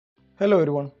Hello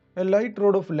everyone. A light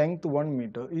rod of length 1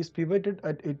 meter is pivoted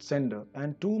at its center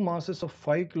and two masses of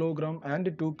 5 kg and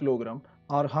 2 kg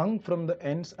are hung from the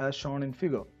ends as shown in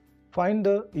figure. Find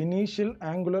the initial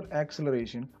angular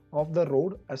acceleration of the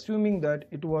rod assuming that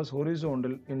it was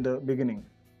horizontal in the beginning.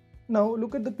 Now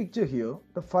look at the picture here.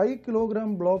 The 5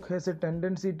 kg block has a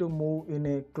tendency to move in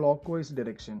a clockwise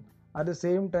direction. At the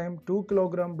same time 2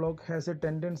 kg block has a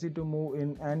tendency to move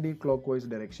in anti-clockwise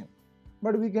direction.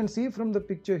 But we can see from the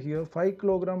picture here 5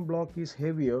 kg block is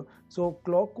heavier, so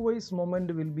clockwise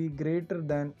moment will be greater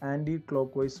than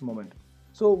anti-clockwise moment.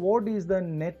 So what is the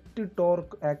net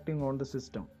torque acting on the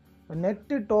system? The net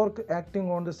torque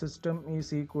acting on the system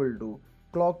is equal to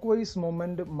clockwise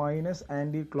moment minus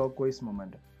anti-clockwise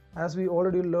moment. As we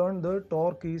already learned, the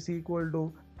torque is equal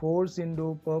to force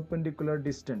into perpendicular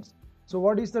distance. So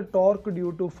what is the torque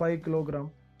due to 5 kg?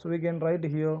 So we can write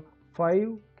here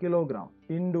 5 kg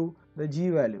into the g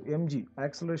value mg,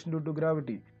 acceleration due to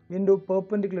gravity, into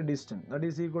perpendicular distance, that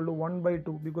is equal to 1 by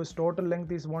 2, because total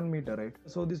length is 1 meter, right?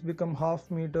 So this become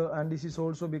half meter and this is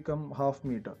also become half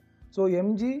meter. So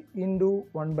mg into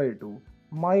 1 by 2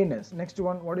 minus, next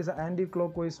one, what is the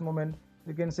anti-clockwise moment?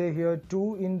 We can say here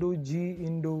 2 into g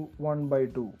into 1 by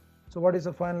 2. So what is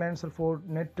the final answer for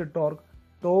net torque?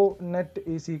 Tau net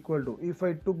is equal to, if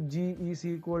I took g is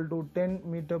equal to 10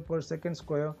 meter per second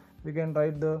square, we can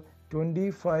write the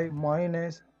 25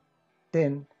 minus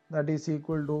 10, that is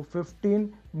equal to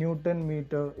 15 Newton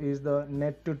meter is the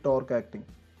net torque acting.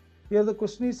 Here the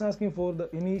question is asking for the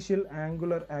initial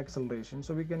angular acceleration.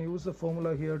 So we can use the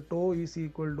formula here, tau is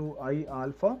equal to I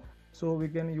alpha. So we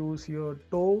can use here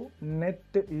tau net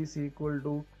is equal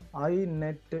to I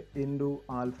net into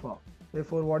alpha.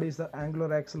 Therefore, what is the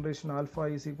angular acceleration? Alpha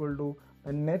is equal to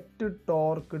the net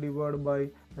torque divided by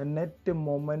the net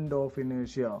moment of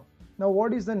inertia. Now,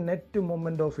 what is the net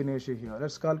moment of inertia here?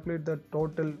 Let's calculate the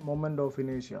total moment of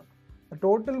inertia. The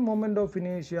total moment of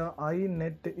inertia I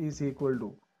net is equal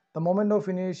to the moment of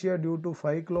inertia due to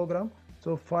 5 kg.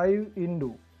 So 5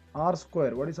 into r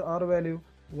square. What is r value?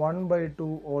 1 by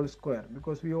 2 all square,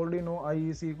 because we already know I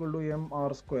is equal to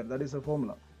mr square. That is the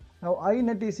formula. Now I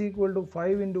net is equal to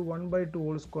 5 into 1 by 2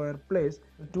 whole square plus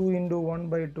 2 into 1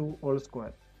 by 2 whole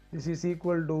square. This is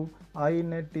equal to I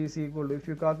net is equal to, if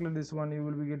you calculate this one, you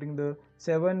will be getting the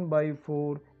 7 by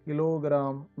 4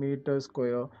 kilogram meter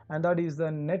square, and that is the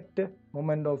net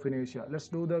moment of inertia. Let's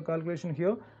do the calculation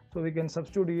here. So we can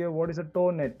substitute here what is the tau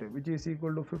net, which is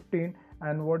equal to 15,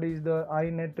 and what is the I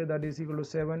net, that is equal to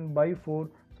 7 by 4.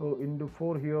 So into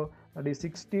 4 here, that is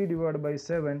 60 divided by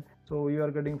 7. So you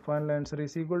are getting final answer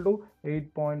is equal to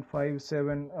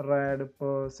 8.57 rad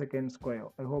per second square.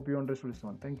 I hope you understood this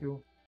one. Thank you.